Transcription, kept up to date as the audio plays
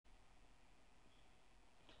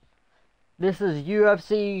This is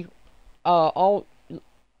UFC. On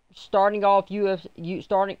starting off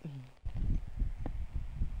UFC.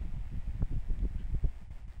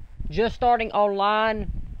 Just starting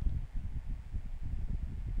online.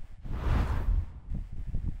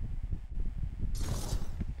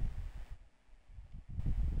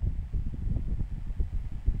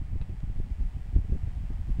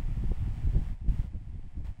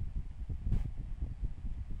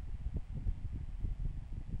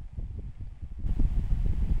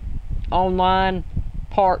 Online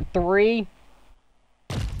part 3.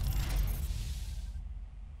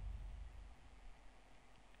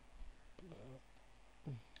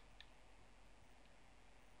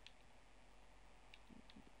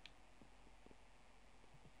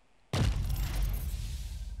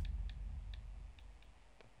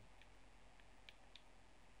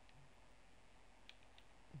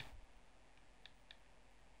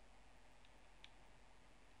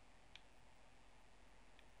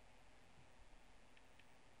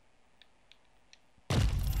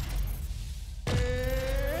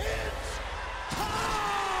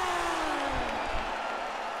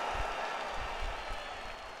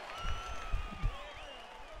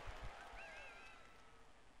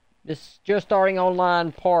 This just starting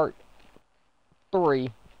online part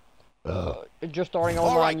 3. Just starting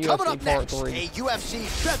online UFC coming up part next, 3. a UFC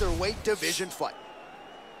featherweight division fight.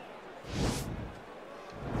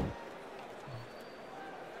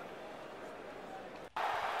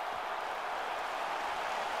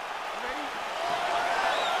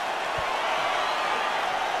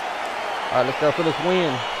 Alright, let's go for this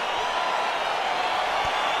win.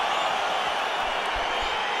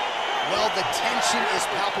 Well, the tension is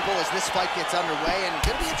palpable as this fight gets underway, and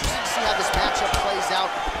it's going to be interesting to see how this matchup plays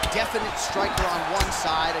out. Definite striker on one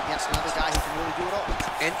side against another guy who can really do it all.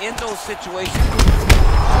 And in those situations, his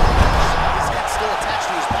head's still attached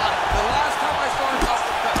to his body. the last time I saw an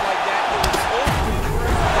uppercut like that, it was over the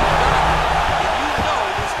first and you know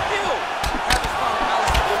he still haven't found out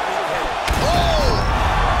over his head. Oh!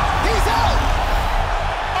 He's out!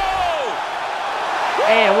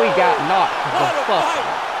 Oh! And we got knocked the What a fuck.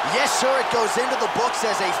 fight! Yes, sir, it goes into the books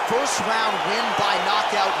as a first-round win by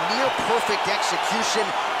knockout, near-perfect execution.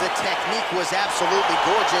 The technique was absolutely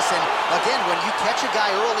gorgeous, and again, when you catch a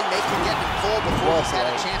guy early, make him get in pull before he's had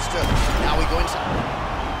a chance to. Now we go inside.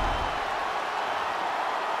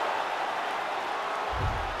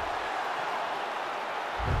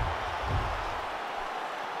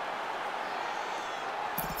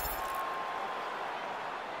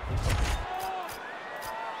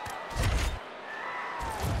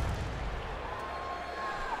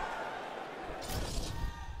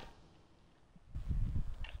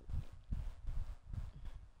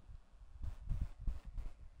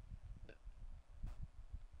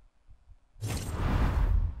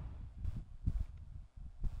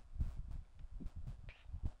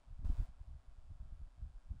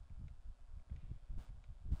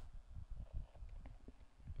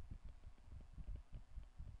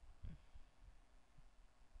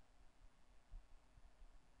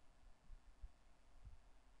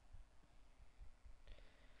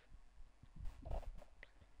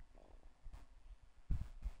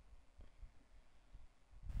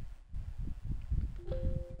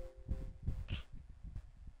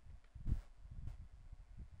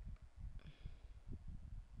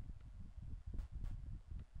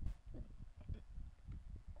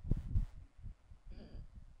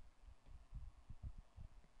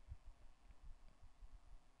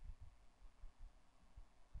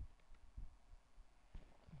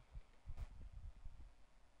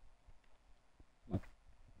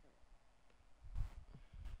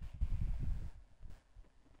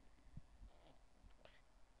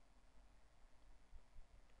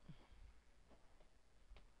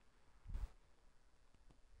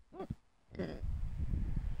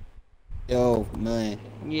 Yo, man.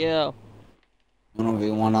 Yeah.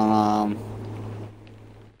 1v1 on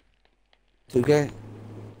 2K?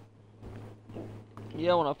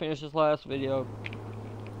 Yeah, when I finish this last video.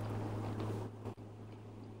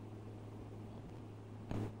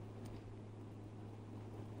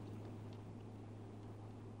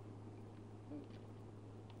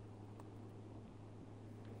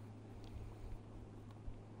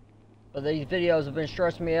 But these videos have been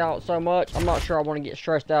stressing me out so much, I'm not sure I want to get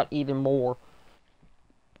stressed out even more.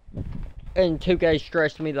 And 2K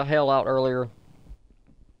stressed me the hell out earlier.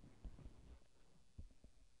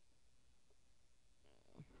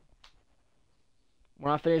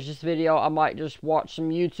 When I finish this video, I might just watch some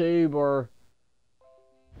YouTube or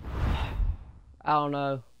I don't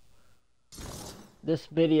know. This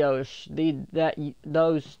video is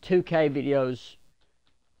those 2K videos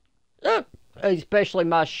Especially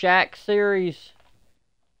my Shaq series,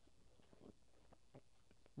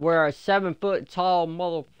 where a 7-foot tall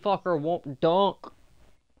motherfucker won't dunk.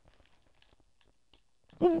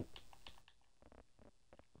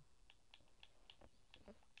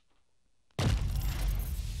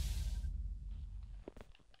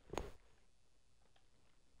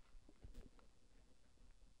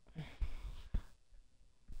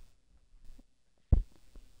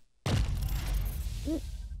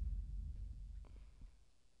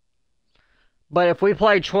 But if we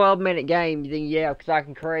play 12-minute game, then yeah, because I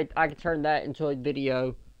can turn that into a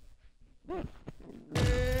video.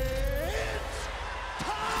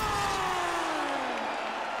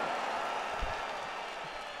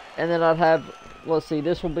 And then I'd have, let's see,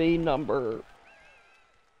 this will be number...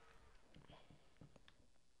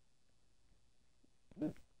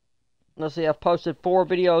 Let's see, I've posted 4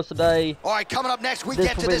 videos today. All right, coming up next, we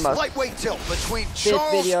get to this lightweight tilt between 5th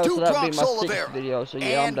Charles video, so that'll be my Oliveira 6th video, so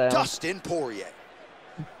yeah, I'm and down. Dustin Poirier.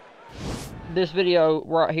 This video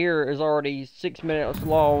right here is already 6 minutes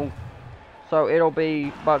long, so it'll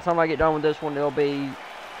be, by the time I get done with this one, it'll be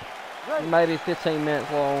maybe 15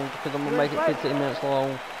 minutes long, because I'm going to make it 15 minutes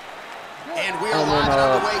long. And we are live and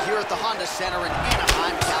underway here at the Honda Center in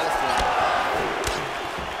Anaheim, California.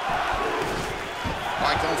 All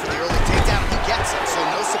right, going for the early takedown. He gets it, so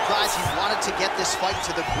no surprise he wanted to get this fight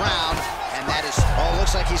to the ground. And that is, oh,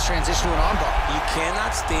 looks like he's transitioned to an armbar. You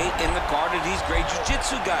cannot stay in the guard of these great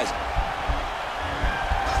jiu-jitsu guys.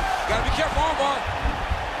 Gotta be careful, armbar.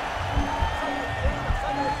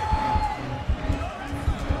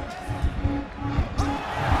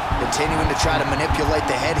 Continuing to try to manipulate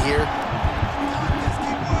the head here.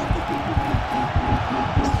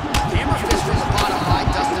 Hammer fist from the bottom by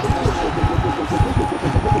Dustin Poirier.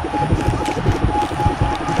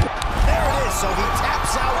 There it is, so he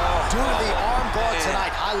taps out due to the arm bar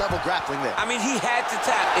tonight. High-level grappling there. I mean, he had to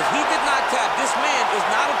tap. If he did not tap, this man is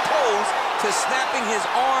not opposed to snapping his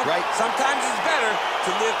arm. Right. Sometimes it's better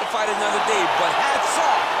to live to fight another day, but hats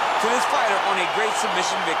off to this fighter on a great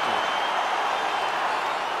submission victory.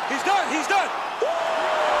 He's done, he's done.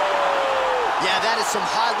 Yeah, that is some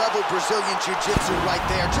high-level Brazilian jiu-jitsu right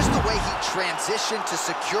there. Just the way he transitioned to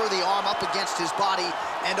secure the arm up against his body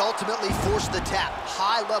and ultimately force the tap.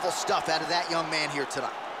 High-level stuff out of that young man here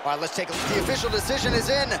tonight. All right, let's take a look. The official decision is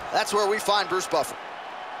in. That's where we find Bruce Buffer.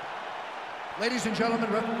 Ladies and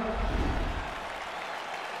gentlemen,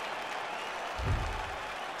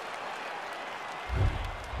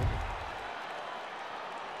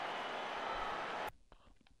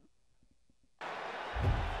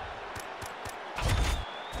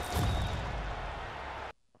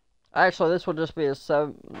 Actually, this will just be a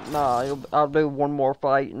 7... Nah, I'll do one more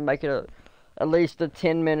fight and make it at least a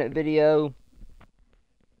 10-minute video.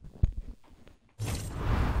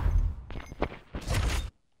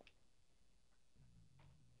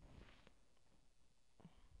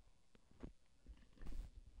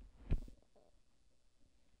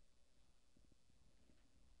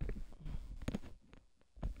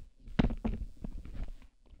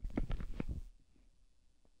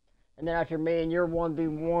 And then after me and your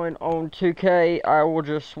 1v1 on 2K, I will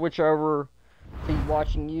just switch over to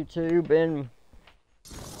watching YouTube and...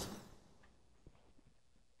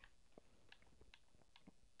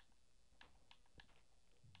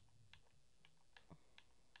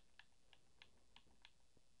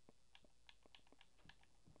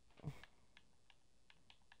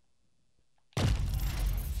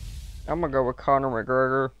 I'm gonna go with Conor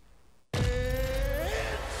McGregor.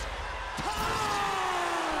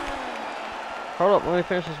 Hold up, let me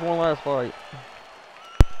finish this one last fight.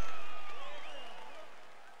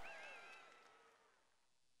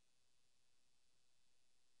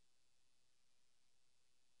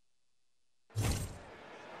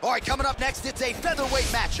 All right, coming up next, it's a featherweight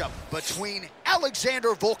matchup between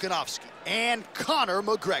Alexander Volkanovski and Conor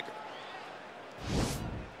McGregor.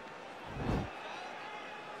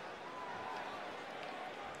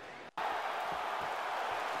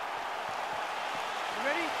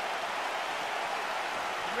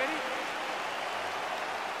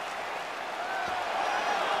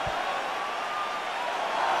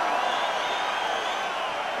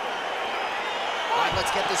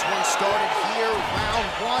 Let's get this one started here. Round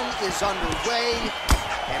 1 is underway.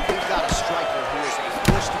 And we've got a striker who is a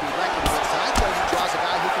force to be reckoned with. So I thought he draws a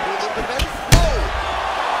guy who can do